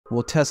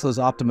will Tesla's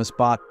Optimus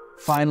Bot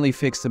finally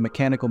fix the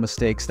mechanical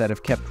mistakes that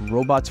have kept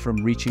robots from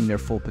reaching their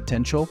full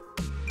potential?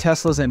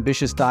 Tesla's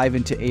ambitious dive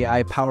into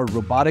AI-powered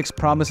robotics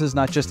promises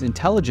not just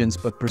intelligence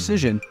but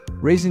precision,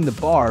 raising the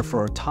bar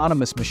for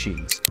autonomous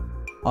machines.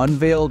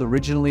 Unveiled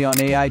originally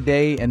on AI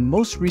Day and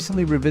most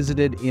recently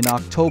revisited in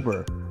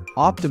October,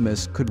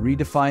 Optimus could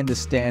redefine the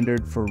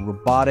standard for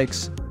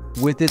robotics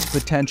with its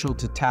potential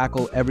to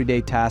tackle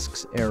everyday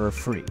tasks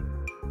error-free.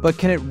 But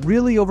can it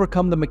really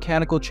overcome the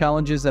mechanical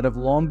challenges that have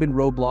long been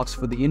roadblocks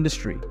for the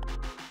industry?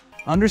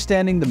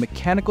 Understanding the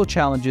mechanical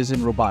challenges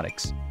in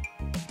robotics.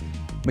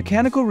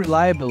 Mechanical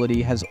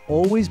reliability has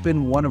always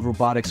been one of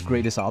robotics'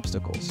 greatest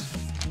obstacles.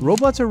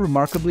 Robots are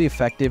remarkably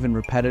effective in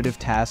repetitive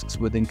tasks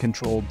within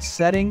controlled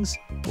settings,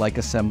 like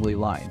assembly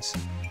lines.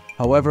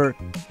 However,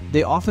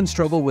 they often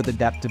struggle with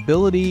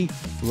adaptability,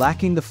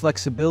 lacking the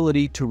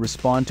flexibility to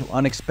respond to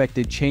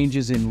unexpected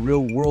changes in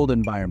real-world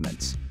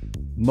environments.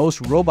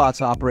 Most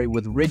robots operate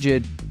with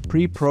rigid,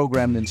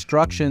 pre-programmed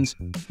instructions,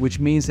 which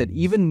means that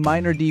even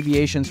minor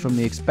deviations from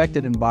the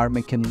expected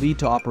environment can lead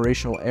to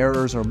operational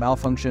errors or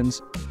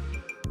malfunctions.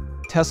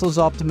 Tesla's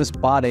Optimus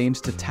Bot aims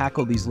to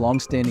tackle these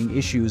long-standing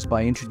issues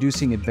by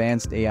introducing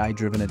advanced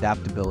AI-driven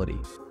adaptability.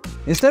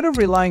 Instead of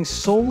relying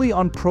solely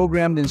on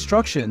programmed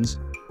instructions,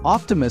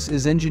 Optimus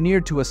is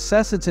engineered to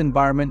assess its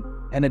environment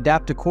and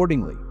adapt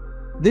accordingly.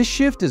 This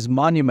shift is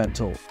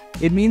monumental.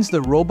 It means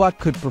the robot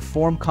could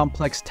perform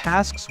complex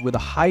tasks with a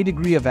high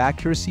degree of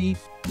accuracy,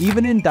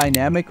 even in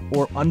dynamic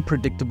or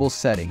unpredictable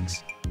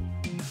settings.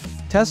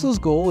 Tesla's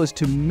goal is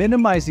to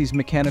minimize these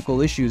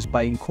mechanical issues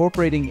by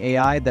incorporating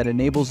AI that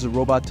enables the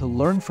robot to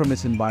learn from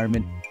its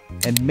environment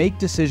and make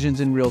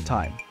decisions in real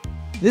time.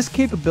 This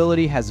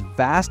capability has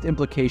vast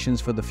implications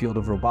for the field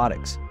of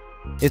robotics.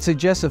 It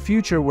suggests a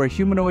future where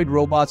humanoid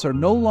robots are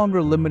no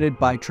longer limited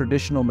by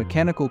traditional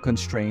mechanical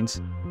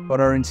constraints, but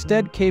are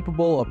instead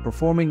capable of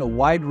performing a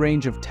wide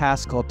range of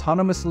tasks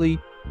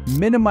autonomously,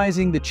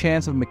 minimizing the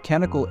chance of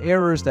mechanical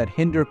errors that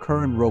hinder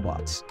current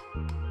robots.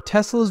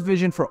 Tesla's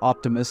vision for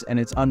Optimus and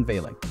its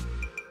unveiling.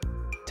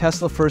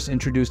 Tesla first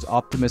introduced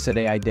Optimus at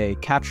AI Day,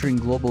 capturing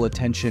global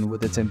attention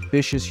with its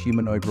ambitious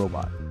humanoid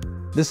robot.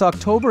 This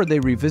October, they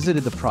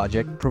revisited the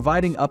project,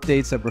 providing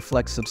updates that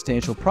reflect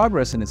substantial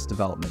progress in its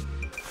development.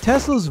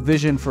 Tesla's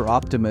vision for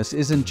Optimus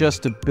isn't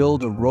just to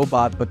build a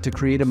robot, but to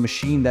create a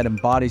machine that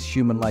embodies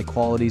human-like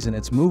qualities in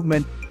its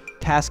movement,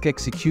 task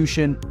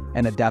execution,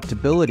 and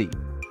adaptability.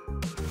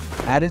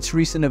 At its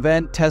recent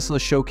event, Tesla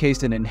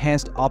showcased an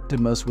enhanced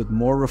Optimus with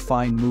more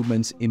refined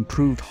movements,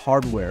 improved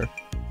hardware,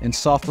 and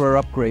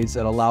software upgrades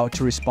that allow it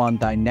to respond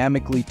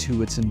dynamically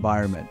to its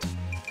environment.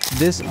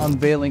 This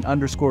unveiling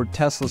underscored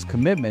Tesla's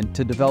commitment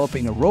to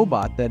developing a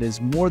robot that is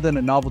more than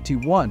a novelty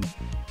one,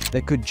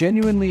 that could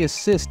genuinely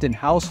assist in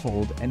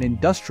household and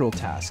industrial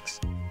tasks.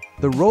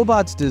 The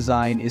robot's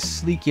design is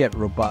sleek yet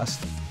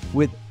robust,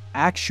 with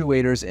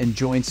actuators and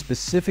joints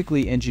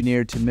specifically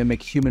engineered to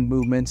mimic human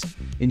movements,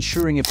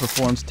 ensuring it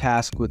performs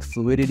tasks with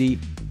fluidity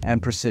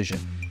and precision.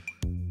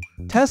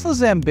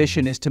 Tesla's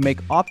ambition is to make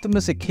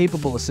Optimus a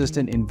capable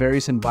assistant in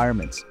various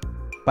environments.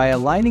 By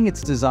aligning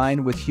its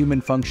design with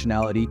human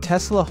functionality,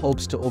 Tesla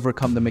hopes to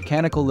overcome the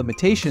mechanical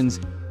limitations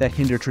that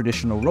hinder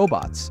traditional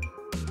robots.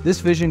 This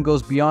vision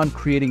goes beyond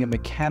creating a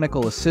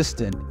mechanical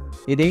assistant.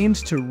 It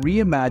aims to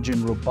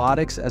reimagine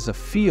robotics as a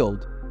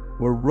field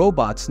where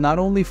robots not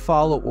only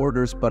follow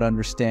orders but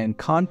understand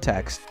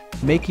context,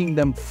 making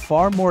them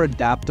far more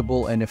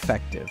adaptable and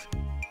effective.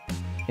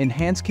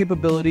 Enhanced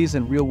capabilities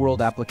and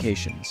real-world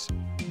applications.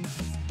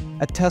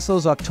 At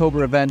Tesla's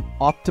October event,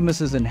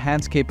 Optimus's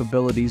enhanced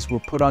capabilities were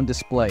put on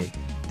display,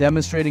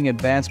 demonstrating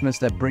advancements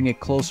that bring it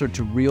closer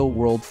to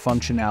real-world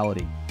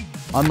functionality.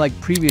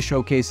 Unlike previous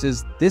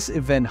showcases, this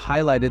event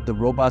highlighted the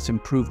robot's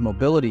improved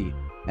mobility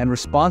and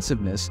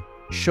responsiveness,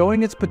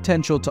 showing its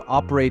potential to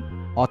operate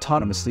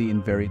autonomously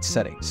in varied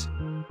settings.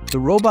 The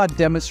robot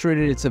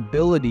demonstrated its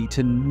ability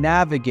to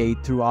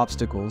navigate through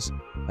obstacles,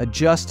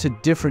 adjust to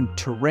different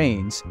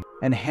terrains,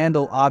 and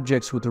handle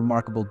objects with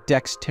remarkable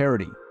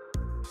dexterity.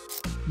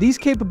 These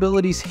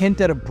capabilities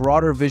hint at a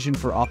broader vision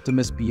for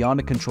Optimus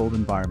beyond a controlled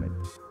environment.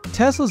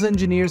 Tesla's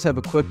engineers have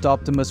equipped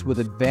Optimus with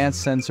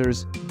advanced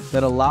sensors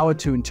that allow it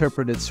to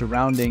interpret its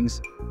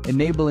surroundings,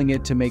 enabling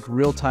it to make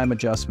real-time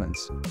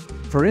adjustments.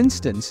 For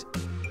instance,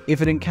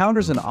 if it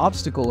encounters an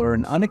obstacle or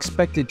an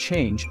unexpected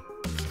change,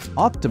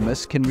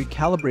 Optimus can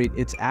recalibrate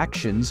its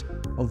actions,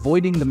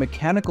 avoiding the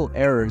mechanical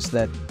errors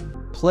that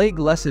plague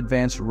less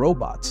advanced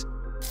robots.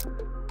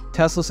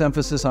 Tesla's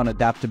emphasis on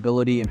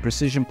adaptability and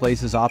precision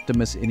places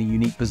Optimus in a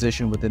unique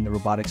position within the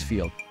robotics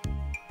field.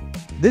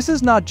 This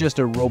is not just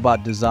a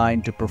robot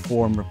designed to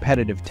perform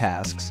repetitive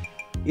tasks.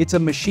 It's a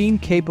machine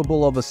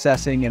capable of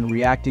assessing and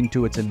reacting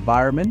to its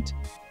environment.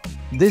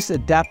 This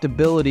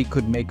adaptability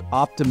could make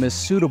Optimus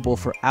suitable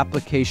for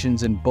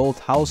applications in both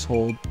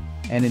household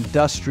and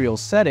industrial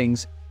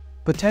settings,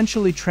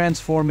 potentially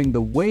transforming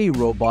the way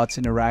robots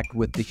interact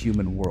with the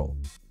human world.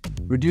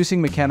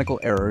 Reducing mechanical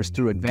errors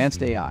through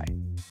advanced AI.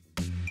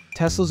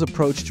 Tesla's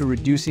approach to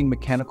reducing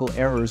mechanical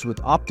errors with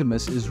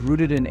Optimus is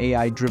rooted in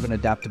AI-driven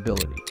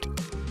adaptability.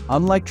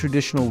 Unlike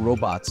traditional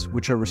robots,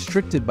 which are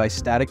restricted by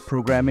static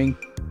programming,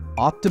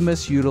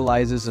 Optimus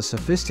utilizes a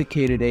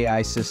sophisticated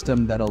AI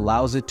system that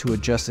allows it to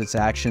adjust its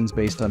actions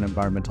based on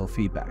environmental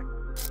feedback.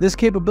 This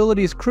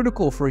capability is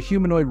critical for a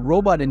humanoid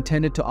robot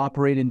intended to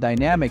operate in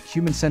dynamic,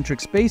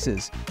 human-centric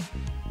spaces.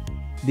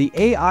 The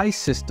AI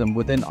system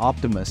within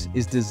Optimus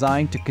is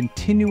designed to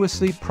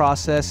continuously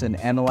process and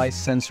analyze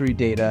sensory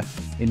data,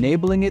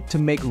 enabling it to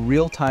make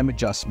real-time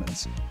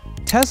adjustments.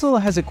 Tesla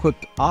has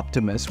equipped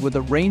Optimus with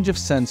a range of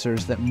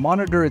sensors that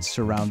monitor its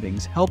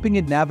surroundings, helping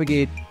it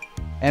navigate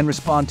and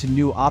respond to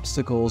new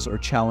obstacles or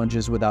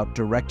challenges without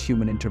direct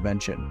human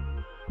intervention.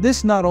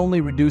 This not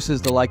only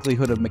reduces the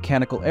likelihood of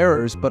mechanical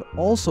errors, but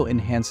also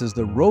enhances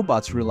the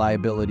robot's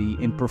reliability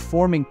in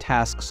performing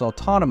tasks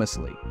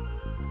autonomously.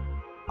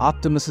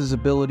 Optimus's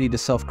ability to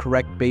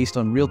self-correct based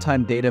on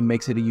real-time data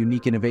makes it a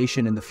unique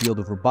innovation in the field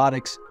of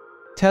robotics.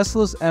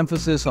 Tesla's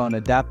emphasis on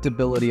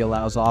adaptability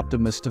allows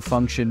Optimus to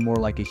function more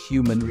like a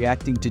human,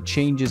 reacting to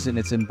changes in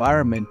its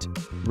environment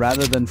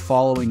rather than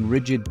following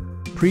rigid,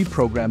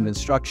 pre-programmed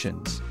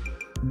instructions.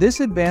 This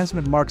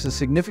advancement marks a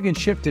significant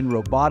shift in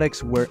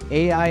robotics where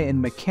AI and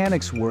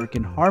mechanics work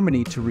in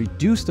harmony to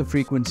reduce the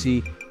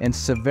frequency and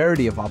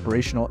severity of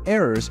operational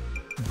errors,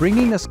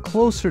 bringing us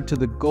closer to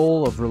the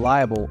goal of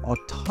reliable,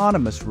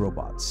 autonomous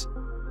robots.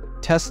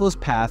 Tesla's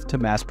path to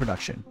mass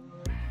production.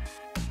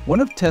 One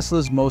of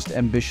Tesla's most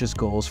ambitious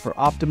goals for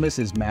Optimus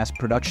is mass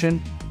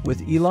production,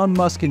 with Elon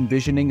Musk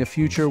envisioning a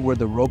future where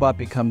the robot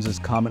becomes as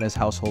common as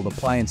household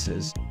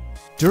appliances.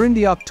 During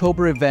the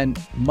October event,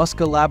 Musk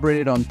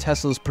elaborated on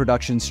Tesla's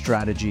production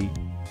strategy,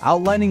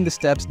 outlining the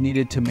steps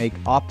needed to make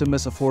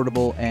Optimus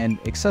affordable and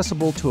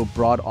accessible to a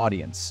broad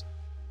audience.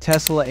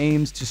 Tesla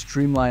aims to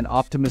streamline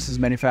Optimus's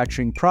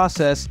manufacturing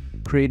process,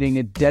 creating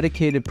a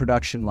dedicated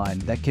production line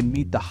that can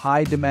meet the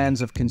high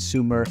demands of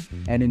consumer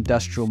and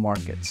industrial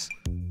markets.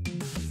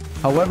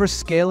 However,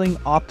 scaling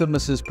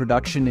Optimus's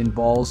production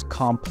involves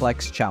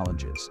complex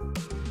challenges.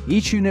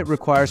 Each unit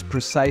requires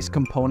precise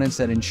components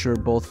that ensure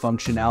both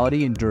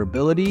functionality and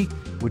durability,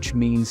 which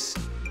means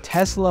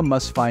Tesla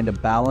must find a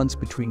balance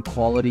between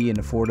quality and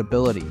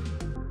affordability.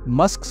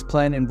 Musk's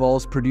plan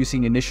involves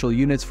producing initial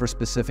units for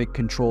specific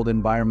controlled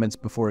environments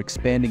before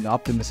expanding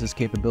Optimus's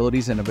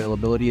capabilities and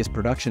availability as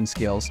production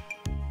scales.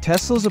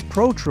 Tesla's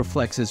approach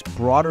reflects its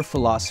broader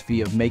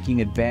philosophy of making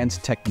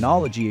advanced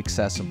technology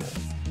accessible,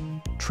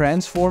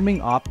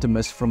 transforming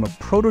Optimus from a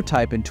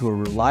prototype into a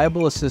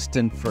reliable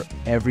assistant for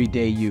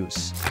everyday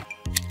use.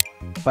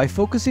 By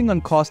focusing on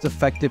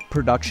cost-effective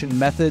production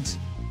methods,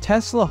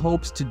 Tesla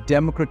hopes to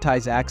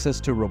democratize access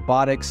to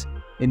robotics,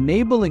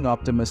 enabling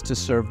Optimus to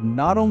serve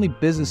not only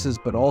businesses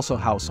but also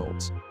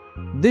households.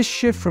 This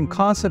shift from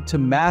concept to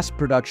mass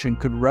production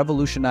could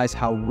revolutionize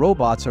how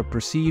robots are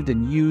perceived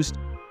and used,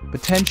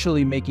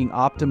 potentially making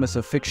Optimus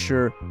a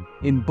fixture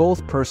in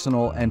both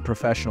personal and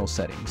professional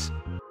settings.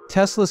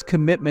 Tesla's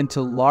commitment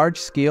to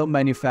large-scale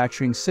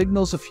manufacturing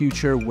signals a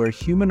future where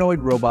humanoid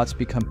robots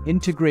become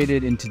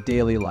integrated into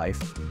daily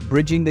life,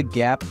 bridging the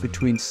gap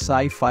between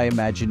sci-fi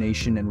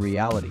imagination and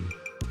reality.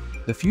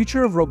 The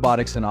future of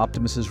robotics and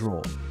Optimus's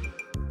role.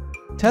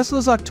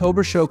 Tesla's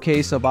October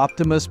showcase of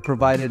Optimus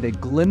provided a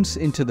glimpse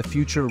into the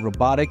future of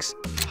robotics,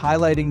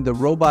 highlighting the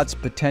robot's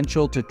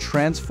potential to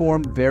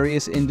transform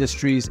various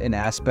industries and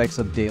aspects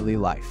of daily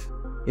life.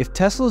 If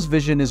Tesla's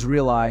vision is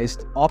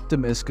realized,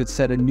 Optimus could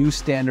set a new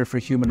standard for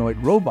humanoid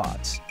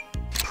robots,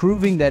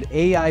 proving that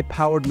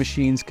AI-powered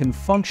machines can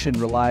function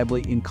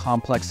reliably in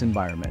complex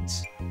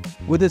environments.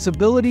 With its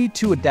ability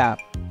to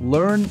adapt,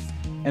 learn,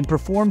 and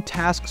perform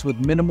tasks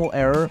with minimal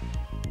error,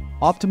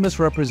 Optimus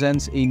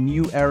represents a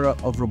new era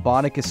of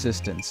robotic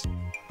assistance,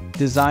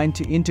 designed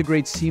to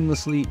integrate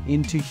seamlessly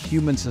into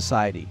human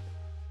society.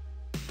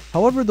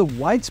 However, the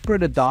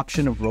widespread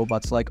adoption of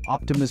robots like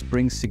Optimus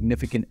brings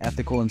significant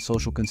ethical and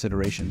social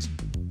considerations.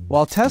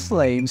 While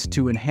Tesla aims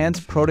to enhance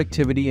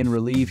productivity and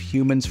relieve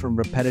humans from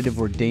repetitive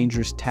or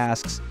dangerous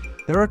tasks,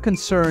 there are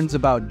concerns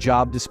about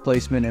job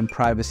displacement and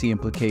privacy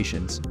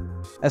implications.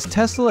 As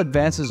Tesla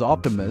advances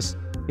Optimus,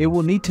 it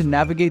will need to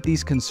navigate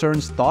these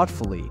concerns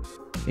thoughtfully,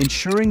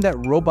 ensuring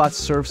that robots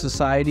serve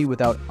society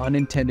without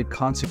unintended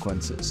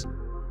consequences.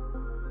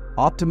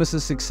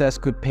 Optimus's success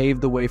could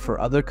pave the way for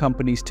other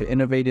companies to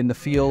innovate in the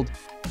field,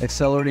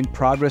 accelerating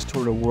progress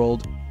toward a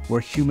world where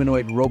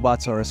humanoid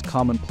robots are as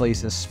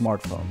commonplace as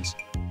smartphones.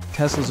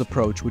 Tesla's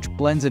approach, which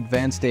blends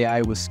advanced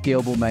AI with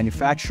scalable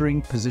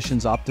manufacturing,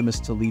 positions Optimus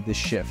to lead this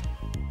shift.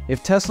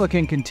 If Tesla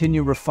can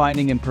continue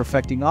refining and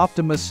perfecting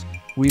Optimus,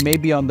 we may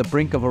be on the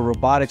brink of a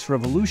robotics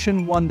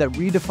revolution, one that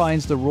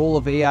redefines the role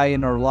of AI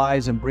in our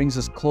lives and brings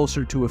us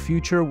closer to a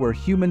future where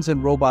humans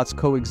and robots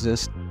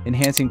coexist,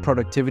 enhancing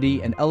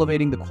productivity and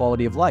elevating the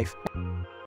quality of life.